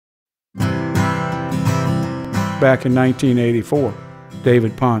back in 1984.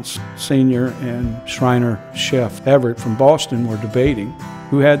 David Ponce Sr. and Shriner Chef Everett from Boston were debating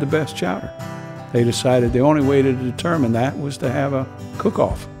who had the best chowder. They decided the only way to determine that was to have a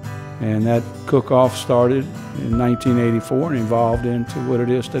cook-off. And that cook-off started in 1984 and evolved into what it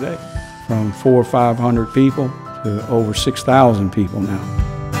is today. From 400 or 500 people to over 6,000 people now.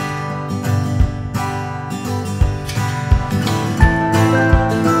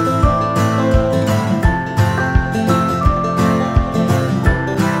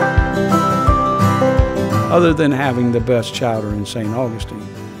 Other than having the best chowder in St. Augustine,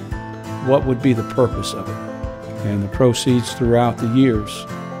 what would be the purpose of it? And the proceeds throughout the years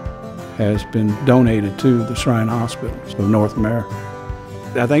has been donated to the Shrine Hospitals of North America.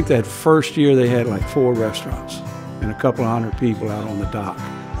 I think that first year they had like 4 restaurants and a couple of hundred people out on the dock.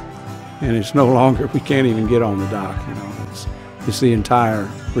 And it's no longer, we can't even get on the dock, you know. It's the entire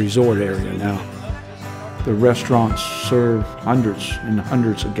resort area now. The restaurants serve hundreds and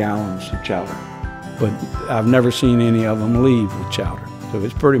hundreds of gallons of chowder, but I've never seen any of them leave with chowder. So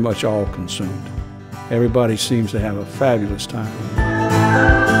it's pretty much all consumed. Everybody seems to have a fabulous time.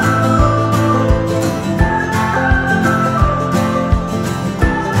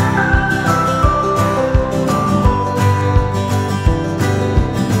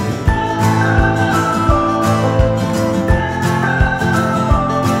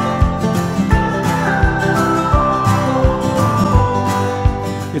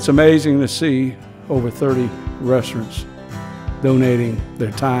 It's amazing to see over 30 restaurants donating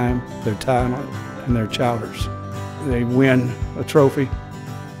their time, their talent, and their chowders. They win a trophy,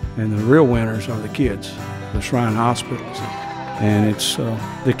 and the real winners are the kids, the Shrine Hospitals. And it's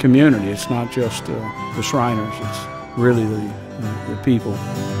the community. It's not just the Shriners, it's really the people.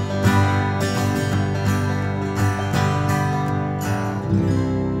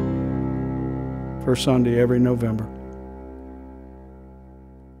 First Sunday every November.